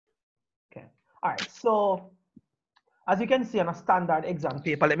All right, so as you can see on a standard exam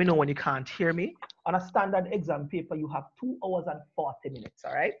paper, let me know when you can't hear me. On a standard exam paper, you have 2 hours and 40 minutes,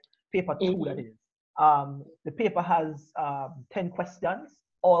 all right? Paper 2, that is. The paper has 10 questions.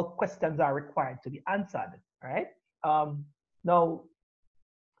 All questions are required to be answered, all right? Now,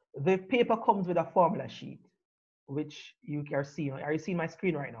 the paper comes with a formula sheet, which you are seeing. Are you seeing my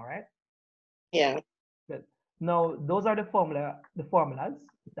screen right now, right? Yeah. Good. Now, those are the formulas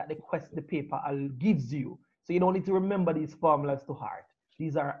that the paper gives you. So you don't need to remember these formulas to heart.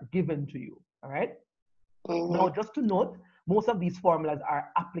 These are given to you, all right? Now, just to note, most of these formulas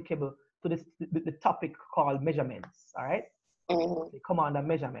are applicable to the topic called measurements, all right? They come under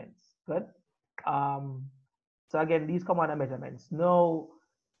measurements, good? So again, these come under measurements. Now,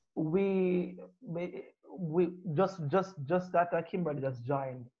 we just that Kimberly just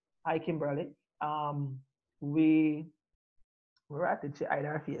joined. Hi, Kimberly. We're at the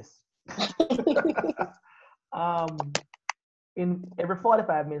either face. In every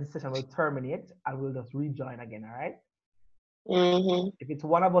 45 minutes session will terminate and we'll just rejoin again, all right? If it's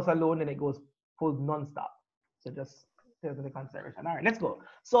one of us alone, then it goes full non-stop. So just take into consideration. All right, let's go.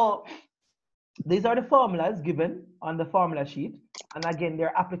 So these are the formulas given on the formula sheet. And again,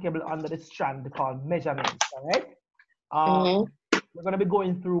 they're applicable under the strand called measurements, all right? We're going to be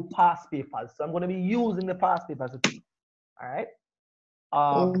going through past papers. So I'm going to be using the past papers with you, all right?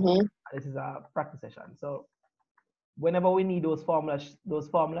 This is a practice session. So whenever we need those formulas,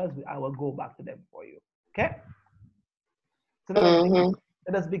 I will go back to them for you, okay? So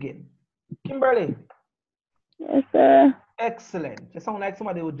let us begin. Kimberly. Yes, sir. Excellent. You sound like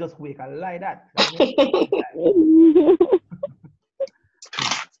somebody would just wake. I like that.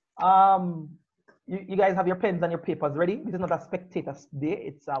 You guys have your pens and your papers ready? This is not a spectator day,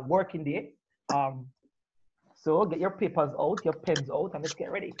 it's a working day. So get your papers out, your pens out, and let's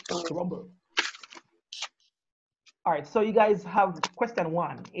get ready to rumble. All right, so you guys have question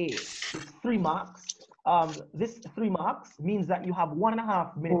 1A. It's 3 marks. This 3 marks means that you have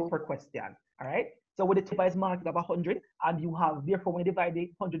 1.5 minutes per question. All right. So with the paper is marked of 100, and you have, therefore, when you divide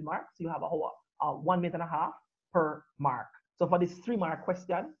the 100 marks, you have 1.5 minutes per mark. So for this 3 mark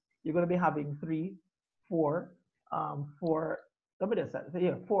question, you're going to be having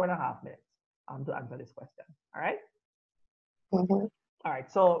 4.5 minutes to answer this question. All right. All right.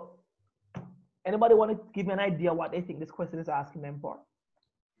 So anybody want to give me an idea what they think this question is asking them for?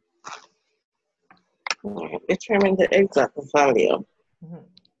 Determine the exact value.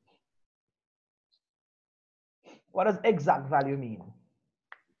 What does exact value mean?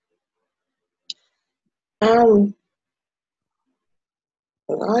 I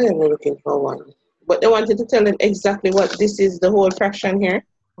am looking for one. But they wanted to tell them exactly what this is, the whole fraction here.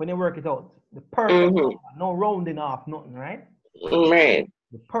 When you work it out, the perfect number, no rounding off, nothing, right? Right.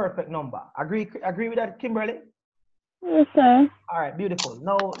 The perfect number. Agree with that, Kimberly? Yes, sir. All right, beautiful.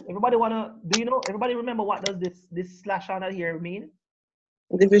 Now, everybody everybody remember what does this slash under here mean?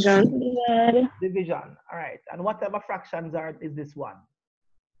 Division. Division. All right. And whatever fractions is this one?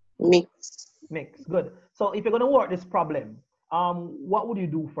 Mix. Good. So if you're going to work this problem, what would you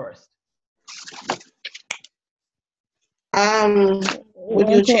do first? Would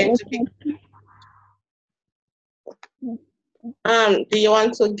you change the do you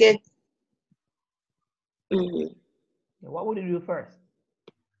want to get what would you do first?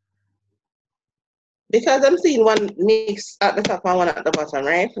 Because I'm seeing one mix at the top and one at the bottom,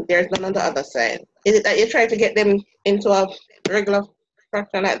 right? There's none on the other side. Is it that you try to get them into a regular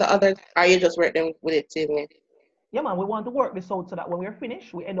fraction like the others, or you just work them with it same way? Yeah, man, we want to work this out so that when we're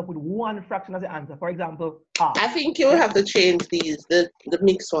finished, we end up with one fraction as the answer. For example, half. I think you will have to change these, the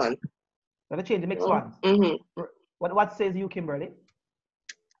mixed one. You have to change the mixed ones. What says you, Kimberly?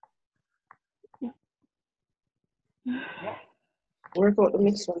 Yeah. Work out the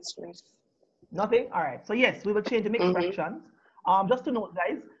mixed ones first. Nothing? All right. So yes, we will change the mixed fractions. Just to note,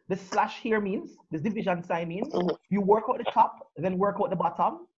 guys, the slash here means, this division sign means, you work out the top, then work out the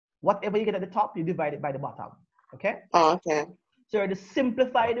bottom. Whatever you get at the top, you divide it by the bottom. Okay? Oh, okay. So you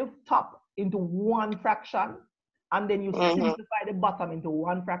simplify the top into one fraction, and then you simplify the bottom into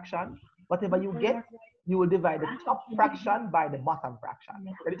one fraction. Whatever you get, you will divide the top fraction by the bottom fraction.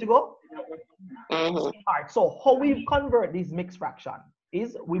 Ready to go? All right, so how we convert these mixed fraction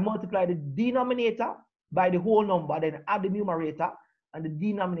is we multiply the denominator by the whole number, then add the numerator, and the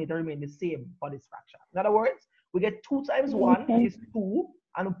denominator remain the same for this fraction. In other words, we get 2 times 1 is 2,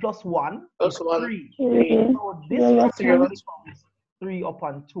 and plus 1 is 3. So this fraction becomes 3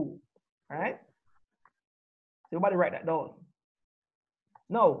 upon 2. All right? Everybody write that down.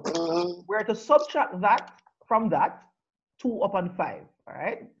 Now, we're to subtract that from that, 2 upon 5. All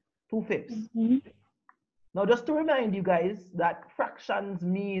right? 2/5. Now, just to remind you guys that fractions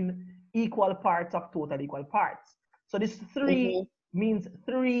mean equal parts of total equal parts. So this 3 means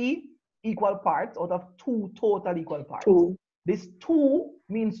 3 equal parts out of 2 total equal parts. This 2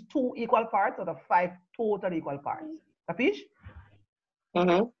 means 2 equal parts out of 5 total equal parts. Capish?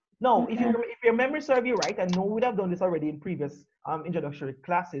 Now, if your memory serves you right, I know we would have done this already in previous introductory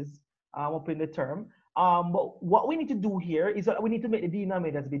classes up in the term. But what we need to do here is that we need to make the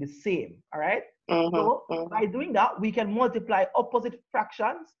denominators be the same, all right? So by doing that, we can multiply opposite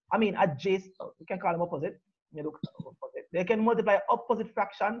fractions. I mean, adjacent, we can call them opposite. You look opposite. They can multiply opposite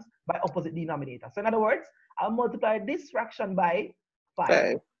fractions by opposite denominators. So in other words, I'll multiply this fraction by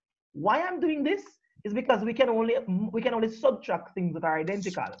 5. Why I'm doing this is because we can only subtract things that are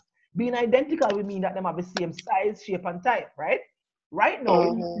identical. Being identical would mean that they have the same size, shape, and type, right? Right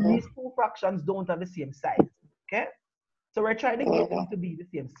now, these 2 fractions don't have the same size, okay? So we're trying to get them to be the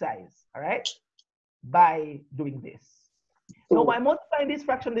same size, all right? By doing this. Now, by multiplying this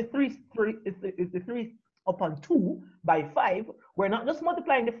fraction, the 3 upon 2 by 5, we're not just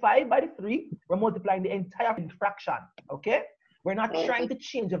multiplying the 5 by the 3, we're multiplying the entire fraction, okay? We're not trying to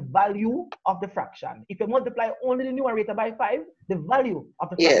change the value of the fraction. If you multiply only the numerator by 5, the value of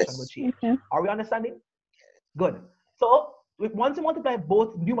the fraction will change. Are we understanding? Good. So once you multiply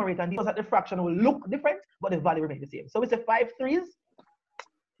both numerator and denominator, the fraction will look different, but the value remains the same. So we say 5 3s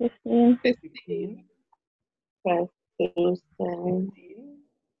 15. 15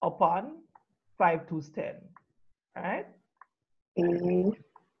 upon 5 2s 10. All right?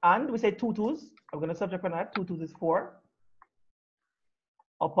 And we say 2 2s. I'm going to subtract from that. 2 2s is 4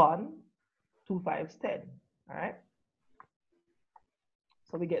 upon 2 5s 10. All right?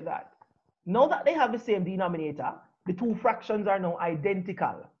 So we get that. Now that they have the same denominator, the 2 fractions are now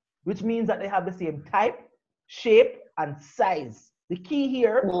identical, which means that they have the same type, shape, and size. The key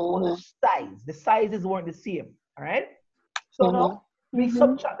here was the size. The sizes weren't the same. All right? So now we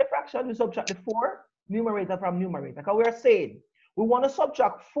subtract the fraction, we subtract the 4 numerator from numerator. Because we are saying we want to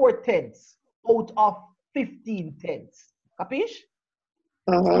subtract 4 tenths out of 15 tenths. Capish?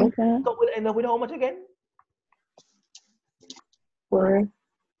 So we'll end up with how much again? 4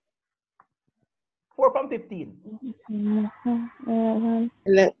 from 15.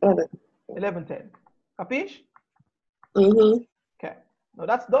 11 tenths. Capish? Okay. Now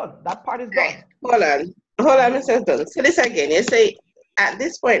that's done. That part is done. Hold on, Mr. Dunn. So this again, you say at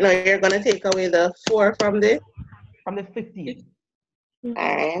this point now you're gonna take away the 4 from the 15.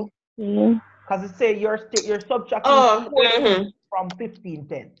 Alright. Because it say you're subtracting 4 from 15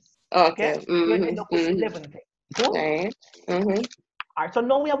 tenths. Okay. You end up with 11 tenths. Cool? All right, so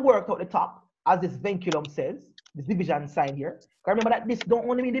now we have worked out the top, as this vinculum says, this division sign here. Remember that this don't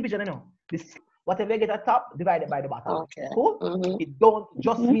only mean division, you know. This, whatever you get at top, divided by the bottom. Okay. Cool? It don't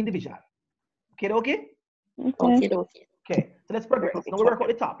just mean division. Okay? Okay, so let's progress. Now we work out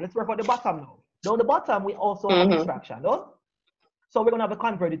the top. Let's work out the bottom now. Down the bottom, we also have this fraction, no? So we're going to have to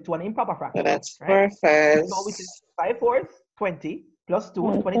convert it to an improper fraction. That's perfect. So which is 5 4s, 20, plus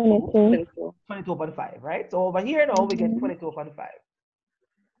 2 is 22. 22 upon 5, right? So over here now, we get 22 upon 5.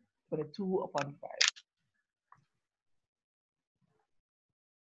 22 upon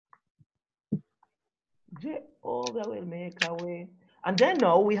 5. Jehovah will make a way. And then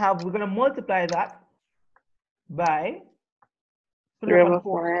now we're going to multiply that by 3 upon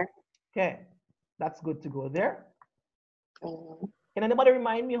 4. Okay, that's good to go there. Can anybody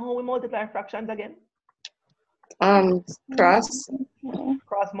remind me how we multiply fractions again? Cross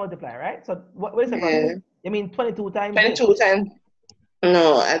multiply, right? So what is it? You mean 22 times? 22 times.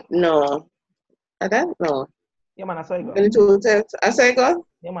 No. I don't know. Yeah, man, I saw you go. 22 times. I saw you go?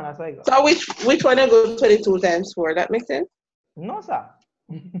 Yeah, man, I saw you go. So which one you go 22 times 4? That makes sense? No, sir.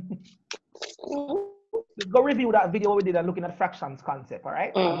 Let's go review that video we did and looking at fractions concept, all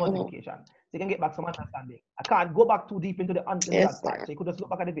right? And multiplication. So you can get back some understanding. I can't go back too deep into the part. So you could just look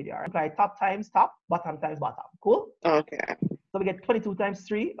back at the video, all right? Apply top times top, bottom times bottom. Cool? Okay. So we get 22 times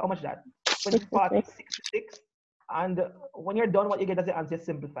 3. How much is that? 66. And when you're done, what you get as the answer is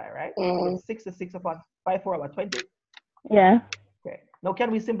simplify, right? 66 upon 5 4 about 20. Yeah. Okay. Now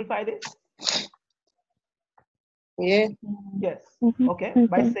can we simplify this? Yeah. Yes. Okay.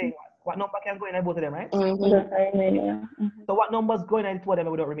 By saying what number can go in both of them, right? So what numbers go in two of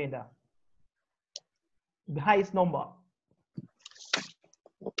them without remainder? The highest number.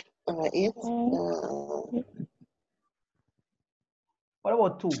 8. What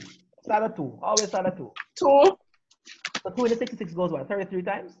about 2? Start at 2. Always start at 2. 2. So 2 into 66 goes what? 33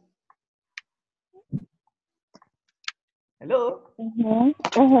 times? Hello?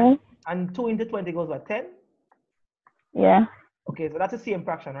 And 2 into 20 goes what? 10? Yeah. Okay, so that's the same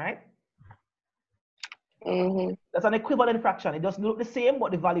fraction, right? Mm-hmm. That's an equivalent fraction. It doesn't look the same,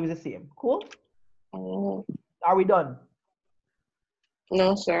 but the value is the same. Cool? Mm-hmm. Are we done?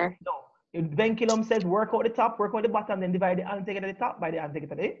 No, sir. No. If Venculum says work out the top, work out the bottom, then divide the anticket at the top by the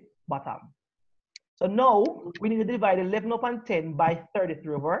anticket at the bottom. So now we need to divide 11 upon 10 by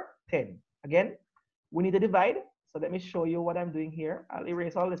 33 over 10. Again, we need to divide. So let me show you what I'm doing here. I'll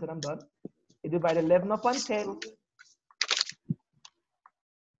erase all this and I'm done. You divide 11 upon 10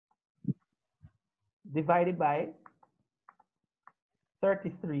 divided by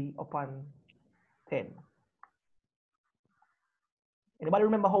 33 upon 10. Anybody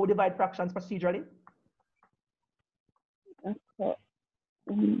remember how we divide fractions procedurally? Okay.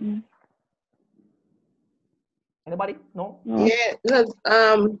 Anybody? No? No. Yeah,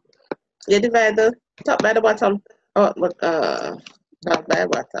 no, you divide the top by the bottom. Oh, but top by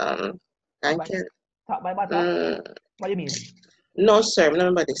bottom. Thank you. Top by bottom? What do you mean? No, sir.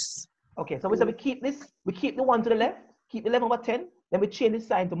 Remember this. Okay, so we say we keep this, we keep the 1 to the left, keep the 11 over 10, then we change the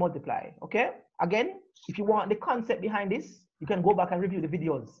sign to multiply. Okay? Again, if you want the concept behind this, you can go back and review the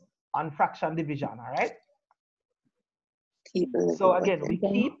videos on fraction division, all right? So again, we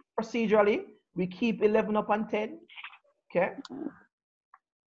keep procedurally, we keep 11 upon 10, okay?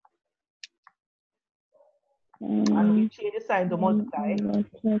 And we change the sign to multiply.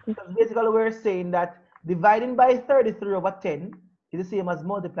 Because basically we're saying that dividing by 33 over 10 is the same as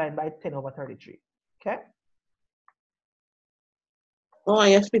multiplying by 10 over 33, okay? Oh,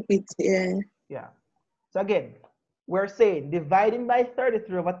 you flip it, yeah. Yeah. So again, we're saying dividing by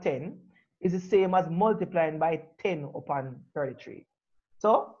 33 over 10 is the same as multiplying by 10 upon 33.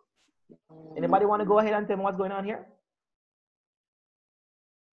 So, anybody want to go ahead and tell me what's going on here?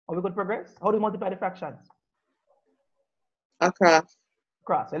 Are we good progress? How do we multiply the fractions? Across.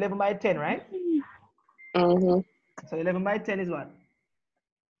 Cross. 11 by 10, right? Mm-hmm. So 11 by 10 is what?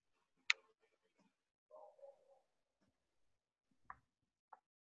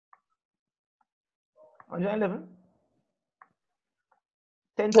 $111.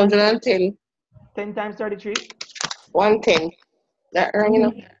 10 times 110. 10 times 33? 110. That right, you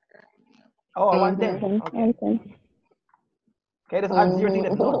know? Oh, 110. Okay. Okay, just add 0 to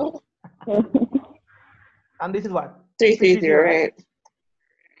them. No. And this is what? 330, right?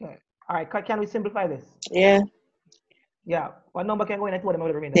 Okay. All right. Can we simplify this? Yeah. Yeah. What number can go in at 2 of them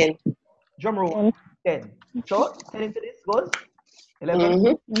over the remainder? 10. Drum roll. 10. So 10 into this goes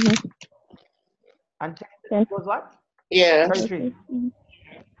 11. And 10 into this goes what? Yeah. 33.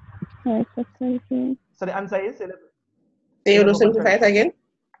 So the answer is 11. So you will simplify it again?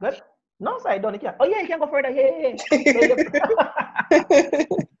 Good. No, sir, I don't. You can. Oh, yeah, you can go further. Yeah. So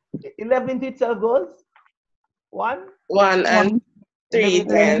 11 into itself goes 1. 1 and 3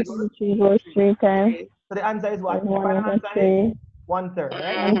 times. 3 goes 3 times. So the answer is what? 1 Final answer is 1/3,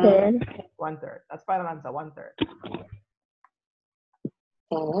 right? 1/3. 1/3. That's final answer, 1/3.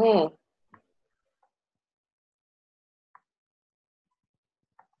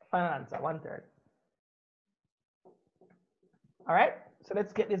 Final answer, 1/3. All right, so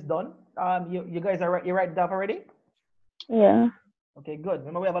let's get this done. You guys are you write it down already? Yeah. Okay, good.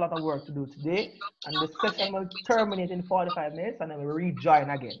 Remember, we have a lot of work to do today, and the session will terminate in 45 minutes, and then we'll rejoin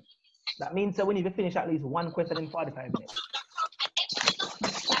again. That means that we need to finish at least one question in 45 minutes.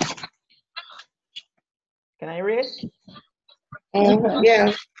 Can I erase?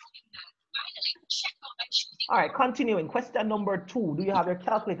 Yeah. All right, continuing. Question number 2. Do you have your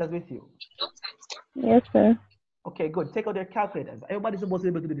calculators with you? Yes, sir. Okay, good. Take out your calculators. Everybody's supposed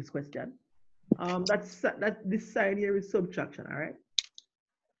to be able to do this question. This sign here is subtraction, all right?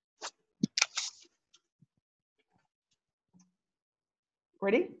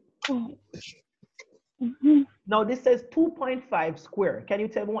 Ready? Now this says 2.5 square. Can you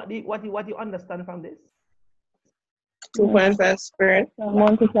tell me what you understand from this? 2.5 squared.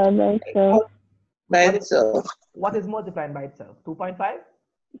 Multiplied by itself. By itself. What is multiplying by itself? 2.5?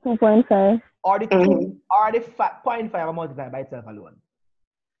 2.5. Or the 0.5 are multiplied by itself alone?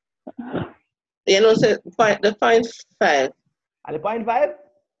 You know, so the 0.5. Are the 0.5?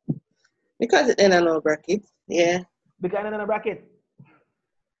 Because it's in a no bracket. Yeah. Because in a bracket.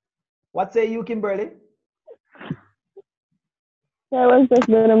 What say you, Kimberly? I was just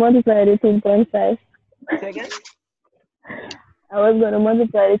going to multiply the 2.5. Say again? I was going to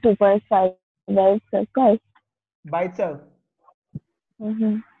multiply the 2.5 by itself. Guys. By itself?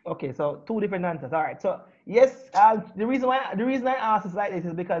 Okay, so 2 different answers. All right. So yes, the reason I asked this like this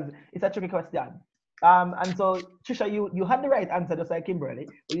is because it's a tricky question. And so Trisha, you had the right answer just like Kimberly,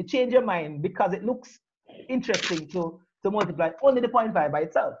 but you change your mind because it looks interesting to multiply only the 0.5 by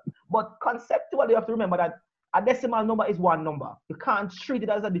itself. But conceptually, you have to remember that a decimal number is one number. You can't treat it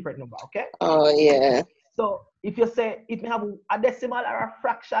as a different number, okay? Oh, yeah. So if you say, if you have a decimal or a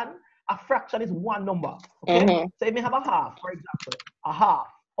fraction is one number, okay? So if you have a half, for example, a half,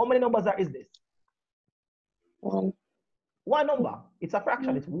 how many numbers is this? One number. It's a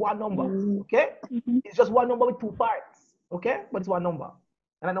fraction. It's one number, okay? It's just one number with two parts, okay? But it's one number,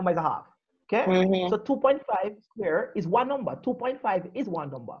 and that number is a half, okay? So 2.5 square is one number. 2.5 is one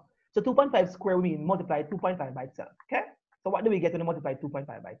number. So 2.5 square we mean multiply 2.5 by itself, okay? So what do we get when we multiply 2.5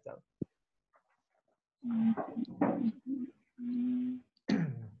 by itself?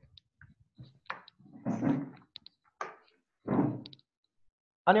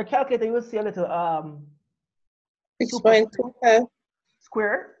 On your calculator, you will see a little 6.25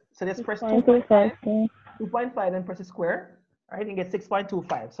 square. So let's press 2.5. 2.5 and press the square. All right, you get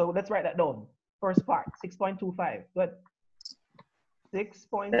 6.25. So let's write that down. First part, 6.25. Good.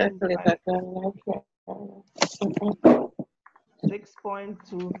 6.25.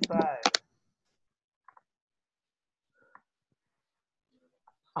 6.25.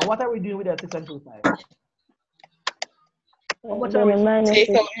 And what are we doing with that 6.25? How much are we?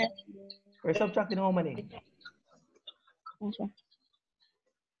 We're subtracting how many?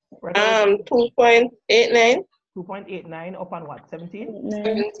 2.89. 2.89 upon what? 17?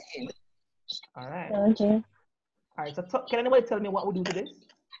 17. All right. 17. All right. So can anybody tell me what we do to this?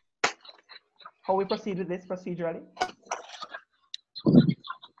 How we proceed with this procedurally?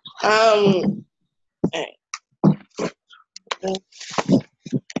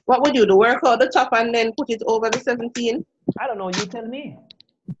 What would you do? Work out the top and then put it over the 17? I don't know. You tell me.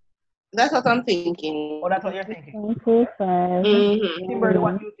 That's what I'm thinking. Oh, that's what you're thinking. 2.5. Kimberly,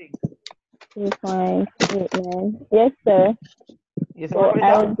 what do you think? 2.89. Yes, sir. Yes, So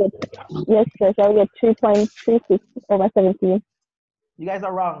I will get, yes, sir. So I will get 3.36 over 17. You guys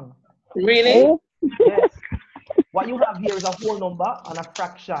are wrong. Really? Yes. What you have here is a whole number and a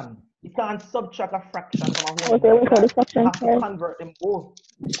fraction. You can't subtract a fraction from a whole number. You have to convert them both.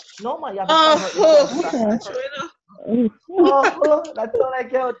 No, man, you have to convert them both. That's all I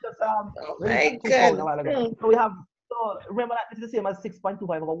get. So we have, so remember that this is the same as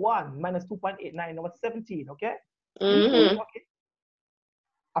 6.25 over 1 minus 2.89 over 17, okay? Okay.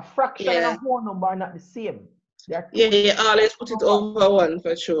 A fraction and a whole number are not the same. You always put it over 1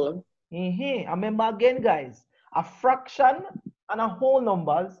 for sure. Remember again, guys, a fraction and a whole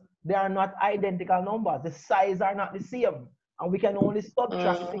numbers, they are not identical numbers. The size are not the same. And we can only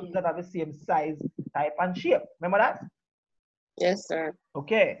subtract things that have the same size, type, and shape. Remember that? Yes, sir.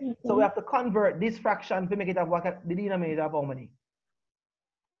 Okay. So we have to convert this fraction to make it have the denominator of how many?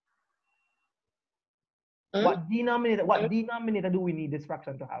 What denominator do we need this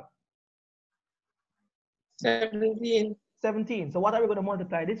fraction to have? 17. 17. So what are we going to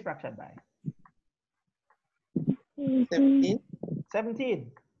multiply this fraction by? 17.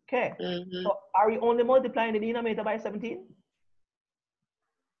 17. Okay. So are we only multiplying the denominator by 17?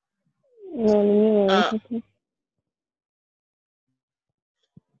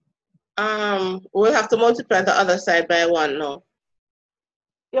 We'll have to multiply the other side by 1 now.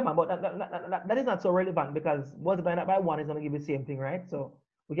 Yeah, man, but that is not so relevant because multiplying that by 1 is going to give you the same thing, right? So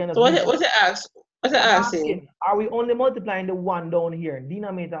we can. So what's it asking? Are we only multiplying the 1 down here,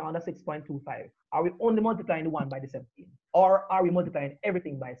 denominator on the 6.25? Are we only multiplying the 1 by the 17? Or are we multiplying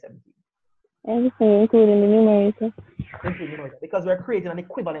everything by 17? Everything, including the numerator. Because we're creating an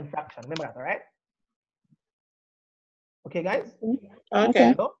equivalent fraction. Remember that, all right? Okay, guys?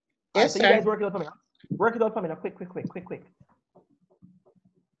 Okay. So, yes, so sir. you guys work it out for me now. Work it out for me now. Quick.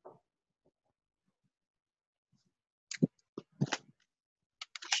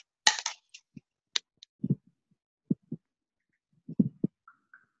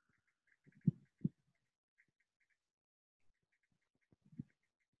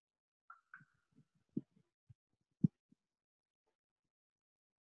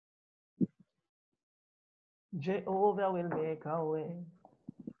 Jehovah will make a way.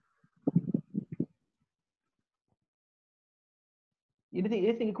 You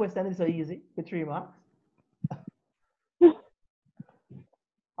think the question is so easy for 3 marks? All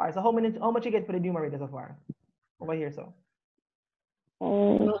right, so how much you get for the numerator so far? Over here, so.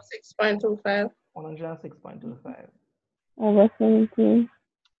 6.25. 106.25. Over 17.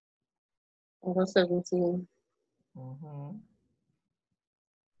 Over 17.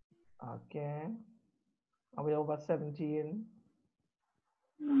 Okay. Are we over 17?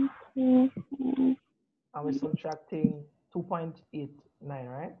 Are we subtracting 2.89,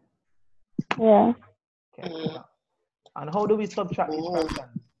 right? Yeah. Okay. And how do we subtract these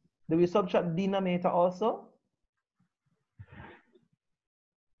fractions? Do we subtract denominator also?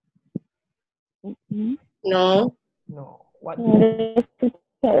 No. No. What? No, that's the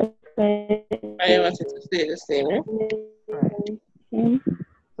I want it to stay the same, right? Right. Mm-hmm.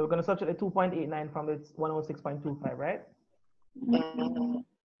 So we're going to subtract the 2.89 from its 106.25, right? Mm-hmm.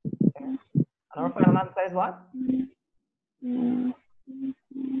 Okay. And our final answer is what?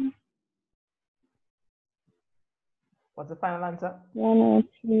 What's the final answer?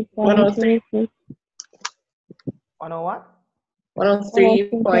 103.36. 10 what?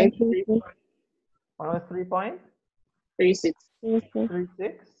 103.36. 103.36.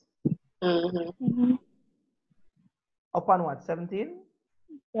 Mm-hmm. Upon what? 17?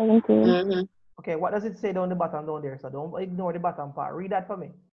 17. Mm-hmm. Okay, what does it say down the bottom down there? So don't ignore the bottom part. Read that for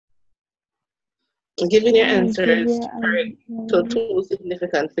me. Giving your answers correct to two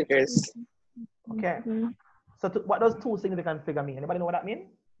significant figures. Okay. So what does two significant figure mean? Anybody know what that means?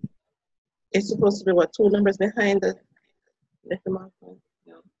 It's supposed to be what, two numbers behind the decimal point?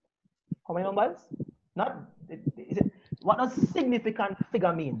 No. How many numbers? Not is it, what does significant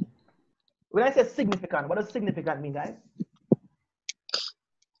figure mean? When I say significant, what does significant mean, guys?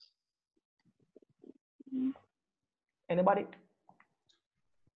 Anybody?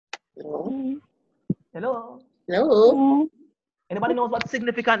 No. Hello? No. Anybody knows what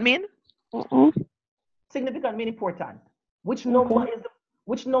significant mean? Significant mean important. Which number is the,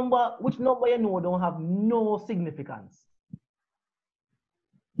 which number you know don't have no significance?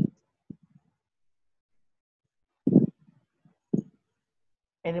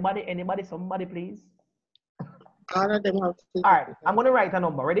 Anybody, somebody please. All of them have to. All right, I'm gonna write a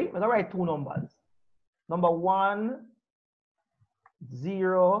number. Ready? I'm gonna write two numbers. Number 1,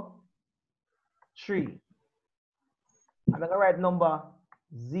 0, 3. I'm gonna write number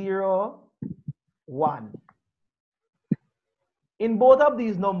 0, 1. In both of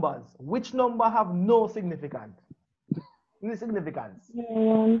these numbers, which number have no significance? No significance.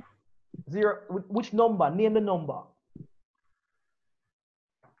 0. Which number? Name the number.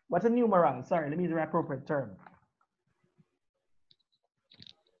 What's a numeral? Sorry, let me use the appropriate term.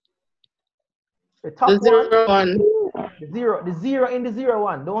 The top the 0, one. 1. The zero in the 0,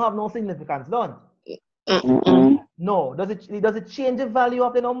 1 don't have no significance. Done. No. Does it change the value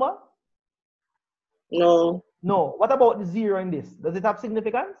of the number? No. No. What about the 0 in this? Does it have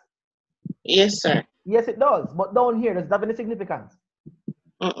significance? Yes, sir. Yes, it does. But down here, does it have any significance?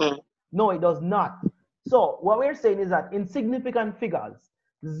 No, it does not. So what we're saying is that in significant figures,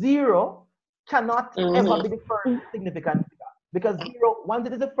 0 cannot ever be the first significant figure. Because 0, once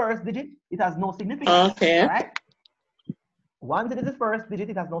it is the first digit, it has no significance. Okay. All right? Once it is the first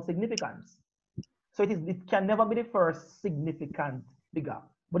digit, it has no significance. So it can never be the first significant figure.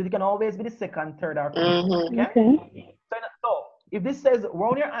 But it can always be the second, third, or fourth. Okay? So if this says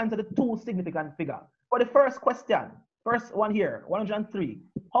round your answer to two significant figure, for the first question, first one here, 103,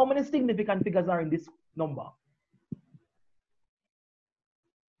 how many significant figures are in this number?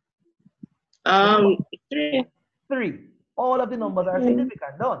 3. 3. All of the numbers are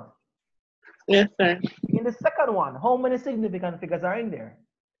significant. Done. Yes, sir. In the second one, how many significant figures are in there?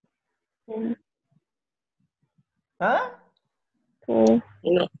 Huh? No.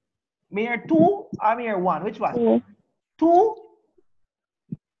 Mere 2 or mere 1? Which one? 2?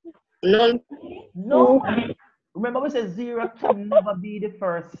 None. No. Remember we said 0 can never be the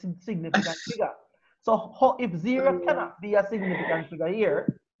first significant figure. So if 0 cannot be a significant figure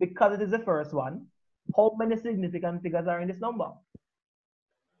here, because it is the first one, how many significant figures are in this number?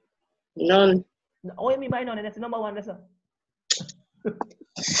 None. What do you mean by none? That's number 1. Listen. So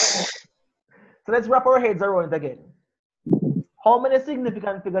let's wrap our heads around it again. How many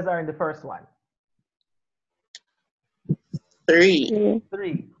significant figures are in the first one? 3.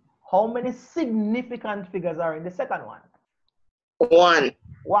 3. How many significant figures are in the second one? 1.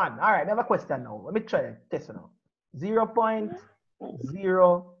 1. All right, I have a question now. Let me try to test it now.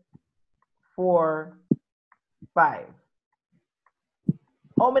 0.045.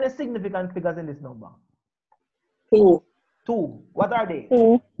 How many significant figures in this number? 2. 2. What are they?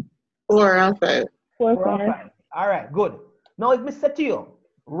 4 and 5. 4 and 5. All right, good. Now, if I say to you,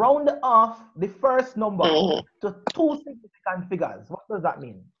 round off the first number to 2 significant figures, what does that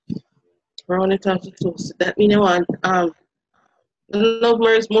mean? Round it off to 2. So that means I want the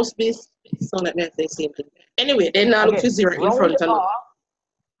numbers must be sound like that they same thing. Anyway, then now look for 0 in front of off,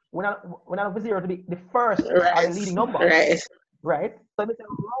 when I look for 0 to be the first or the leading number. Right. So if I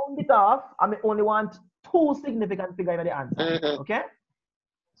round it off, I only want 2 significant figures in the answer. Okay?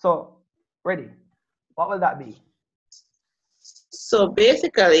 So ready. What will that be? So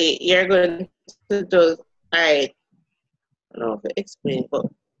basically you're going to do, I don't know if I explain, but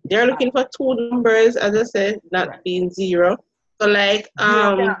they're looking for 2 numbers, as I said, not being 0. So like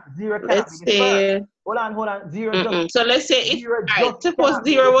 0 cannot let's say Hold on. Zero just. So let's say Zero alright, just suppose cannot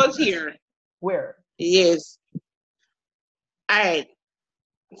be 0 the was first. here. Where? Yes. Alright.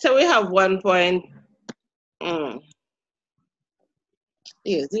 So we have 1 point.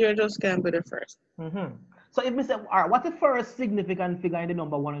 Yeah, 0 just can't be the first. So if we say, all right, what's the first significant figure in the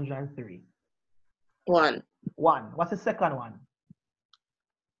number 103? 1. 1. What's the second one?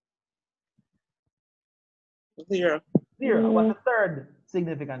 0. 0. What's the third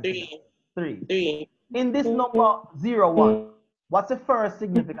significant figure? 3. 3. In this number 0, 1, what's the first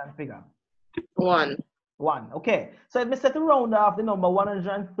significant figure? 1. 1. Okay. So if we set to round off the number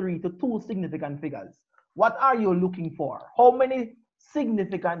 103 to 2 significant figures, what are you looking for? How many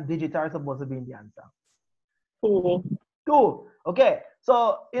significant digits are supposed to be in the answer? 2. 2. Okay.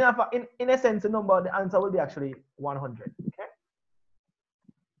 So in a sense, the answer will be actually 100. Okay.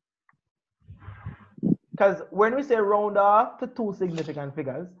 Because when we say round off to 2 significant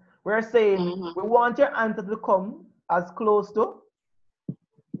figures, we're saying we want your answer to come as close to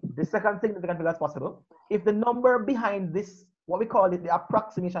the second significant figure as possible. If the number behind this, what we call it, the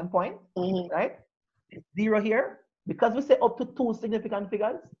approximation point, right? It's 0 here. Because we say up to 2 significant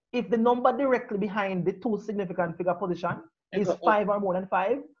figures, if the number directly behind the 2 significant figure position is 5 or more than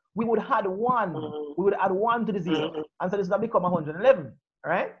 5, we would add 1. We would add 1 to the 0. And so this will become 111,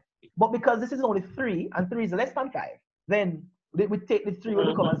 right? But because this is only 3, and 3 is less than 5, then we take the 3 will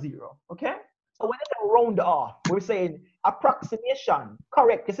become a 0, okay? So when it's a round off, we're saying approximation,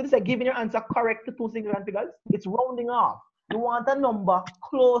 correct. You see this is giving your answer correct to 2 significant figures. It's rounding off. You want a number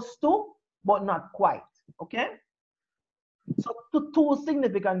close to, but not quite, okay? So to 2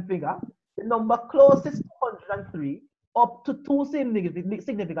 significant figure, the number closest to 103 up to 2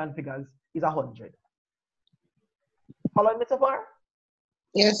 significant figures is 100. Follow me so far?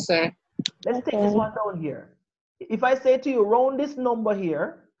 Yes, sir. Let's take this one down here. If I say to you, round this number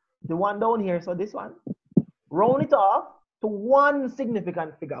here, the one down here, so this one, round it off to 1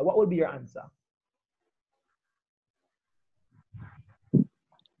 significant figure, what would be your answer?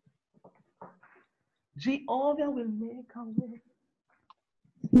 Jehovah will make a way.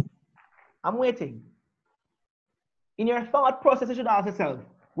 I'm waiting. In your thought process, you should ask yourself,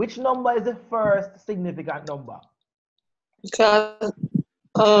 which number is the first significant number? Because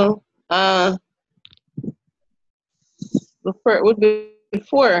the first would be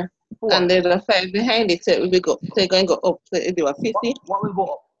 4. And then the 5 behind it, so it will go. So it's going to go up. So it will be 50. What will go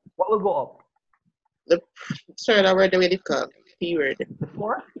up? What will go up? The third word, the way they call it. P word. The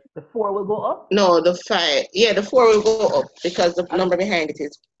 4? The 4 will go up? No, the 5. Yeah, the 4 will go up because the number behind it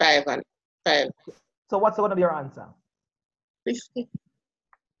is 5 and 5. So what's going to be your answer? 50.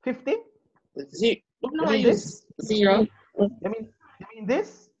 50? No, this? 0. You mean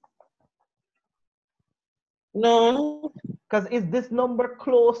this? No. Because is this number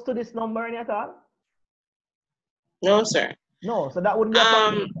close to this number any at all? No, sir. No, so that wouldn't be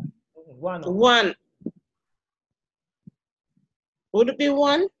a 1. Would it be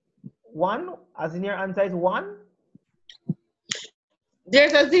 1? 1? As in your answer is 1?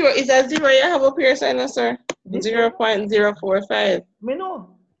 There's a 0. Is a 0 you have up here, sir? 0.045. Me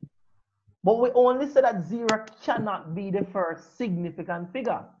know. But we only said that 0 cannot be the first significant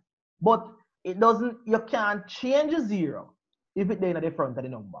figure. But it doesn't, you can't change a 0 if it's there at the front of the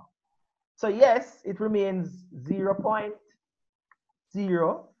number. So yes, it remains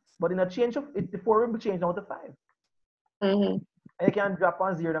 0.0, but in a change of it, the 4 will be changed now to 5. And you can drop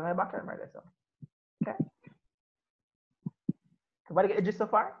on 0 down my back right there. So. Okay. Everybody get the gist so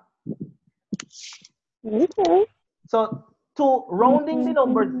far? Okay. So to rounding the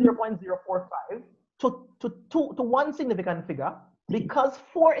number 0.045 to 1 significant figure, because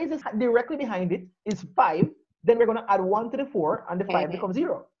 4 is directly behind it, is 5, then we're going to add 1 to the 4, and the 5 becomes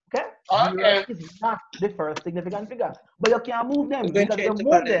 0. Okay? 0 is not the first significant figure. But you can't move them, because if you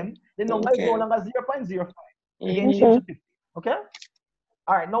move them, the number is no longer 0.05. Again, change to 50. Okay?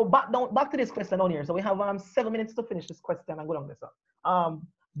 All right, now back to this question down here. So we have 7 minutes to finish this question and go down this up.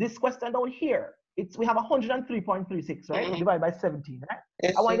 This question down here, we have 103.36, right? Divided by 17, right?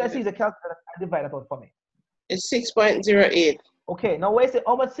 Yes, I want you guys to use a calculator and divide that out for me. It's 6.08. Okay, now wait,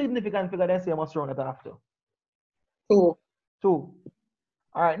 how much significant figure did I say I must round it off to? 2. 2. All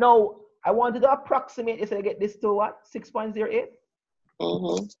right, now I want you to approximate this and get this to what? 6.08?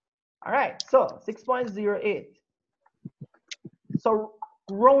 All right, so 6.08. So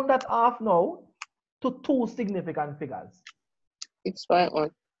round that off now to 2 significant figures.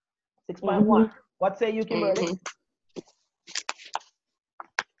 6.1. 6.1. What say you, Kimberly?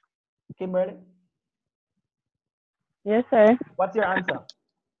 Kimberly? Yes, sir. What's your answer?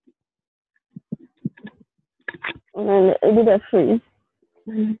 It did a 3.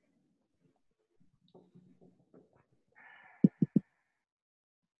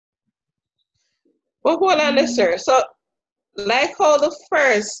 Well, hold on there, sir. So, like how the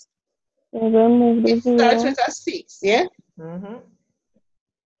first We're gonna move the it starts 0. with a 6, yeah? Mm-hmm.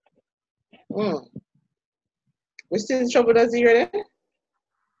 We still in trouble with a 0 then?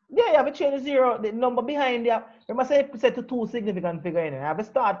 Yeah, you have to change the 0, the number behind you. You must say set to 2 significant figure in it. I have to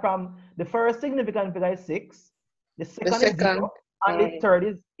start from the first significant figure is 6, the second is 0, and the third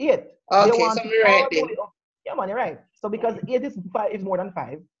is 8. So you Okay, want so to we right all the then. way up. Yeah, man, you're right. So because 8 is 5 is more than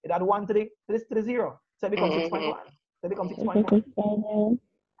 5, it add 1 to the 0. So it becomes 6.1. So it becomes 6.1.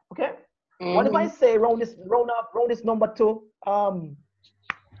 Okay? What if I say round this number to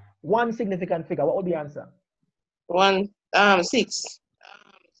 1 significant figure? What would be the answer? 6.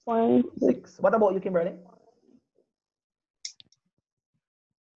 6. What about you, Kimberly?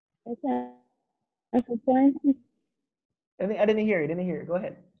 That's a 0.6. I didn't hear it. Go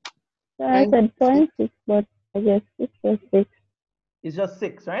ahead. So I said 0.6, but I guess it's just 6. It's just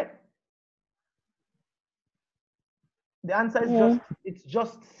 6, right? The answer is it's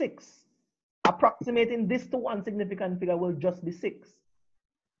just 6. Approximating this to 1 significant figure will just be 6.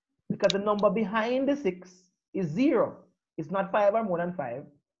 Because the number behind the 6 is 0. It's not 5 or more than 5.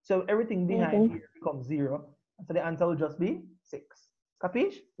 So everything behind here becomes 0. So the answer will just be 6.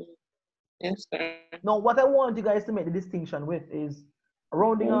 Capiche? Yes, sir. Now, what I want you guys to make the distinction with is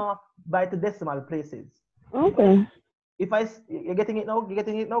rounding off by the decimal places. Okay. You're getting it now? You're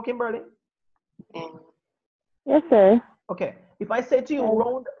getting it now, Kimberly? Yes, sir. Okay. If I say to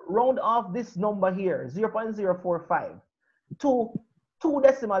you, round off this number here, 0.045, to 2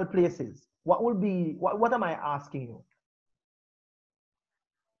 decimal places, what will be, what am I asking you?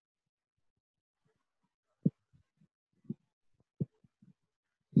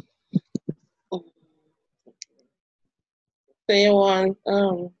 So you want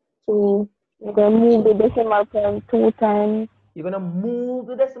to... You're going to move the decimal point 2 times. You're going to move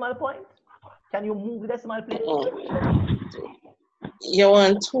the decimal point? Can you move the decimal place? You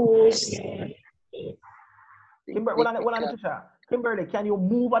want 2... Kimberly, can you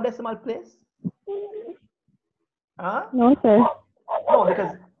move a decimal place? Huh? No, sir. No,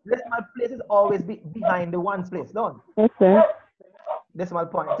 because decimal place is always behind the ones place, don't? Yes, sir. Decimal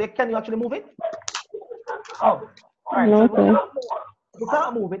point. So can you actually move it? Oh, all right. No, So sir. you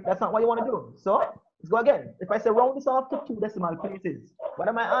can't move it. That's not what you want to do. So let's go again. If I say round this off to 2 decimal places, what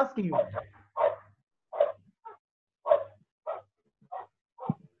am I asking you?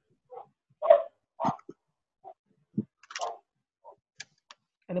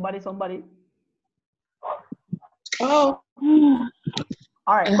 Anybody? Somebody? Oh.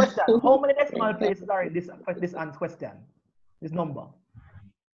 All right. Question: how many decimal places are in this question? This number?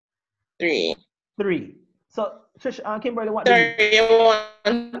 3. 3. So, Kimberly, what do you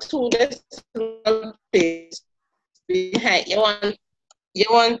want 2 decimal places behind? You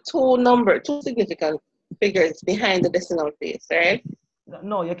want 2 significant figures behind the decimal place, right?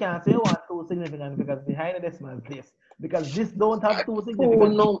 No, you can't say you want 2 significant figures behind the decimal place because this don't have 2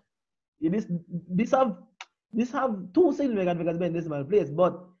 significant. No. This have 2 significant figures behind the decimal place,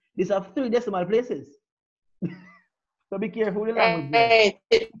 but this have 3 decimal places. So be careful with the language. Right.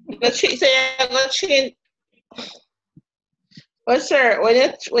 So you're gonna change. But sir, when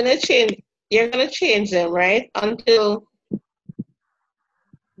you change, you're gonna change them, right? Until,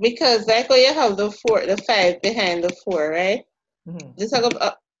 because like when you have the 5 behind the 4, right? This is to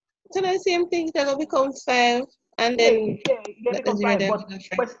the same thing. It's gonna become 5, and then become 5. But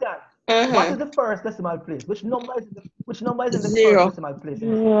question: what is the first decimal place? Which number is in the 0. first decimal place?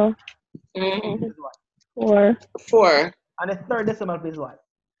 0. 4. 4. And the third decimal place is what?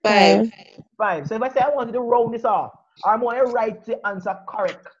 5. 5. So if I say I want you to round this off, or I want to write the answer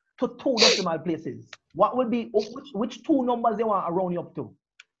correct to 2 decimal places, what would be which 2 numbers they want to round you up to?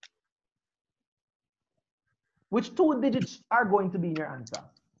 Which 2 digits are going to be in your answer?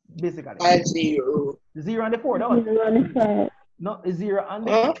 Basically. 0. The 0 and the 4, don't 0 and the 5. No, the 0 and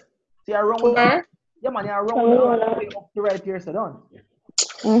the 4. So you're round 4. up. Yeah, man, you're round up to right here, so don't.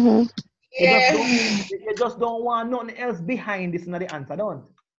 You just don't want nothing else behind this in the answer, don't?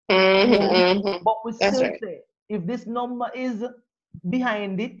 But we still say, if this number is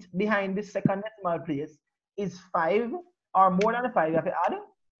behind the second decimal place, is 5 or more than 5, you have to add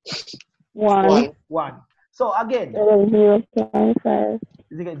 1. So again, 0.5.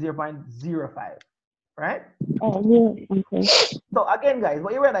 You get 0.05, right? Oh, yeah. Okay. So again, guys,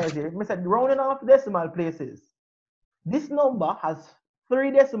 what you realize here, I said rounding off decimal places. This number has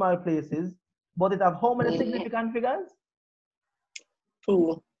 3 decimal places, but it have how many significant figures?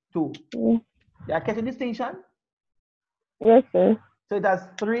 2. 2. You catch a distinction? Yes, sir. So it has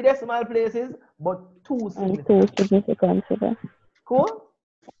 3 decimal places, but 2 significant. And 2 significant figures. Cool?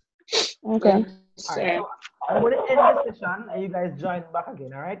 Okay. All right, so I'm going to end this session and you guys join back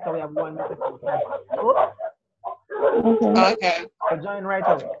again, all right? So we have 1 minute. Oh, Okay. Okay. so join right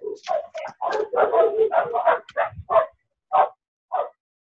away.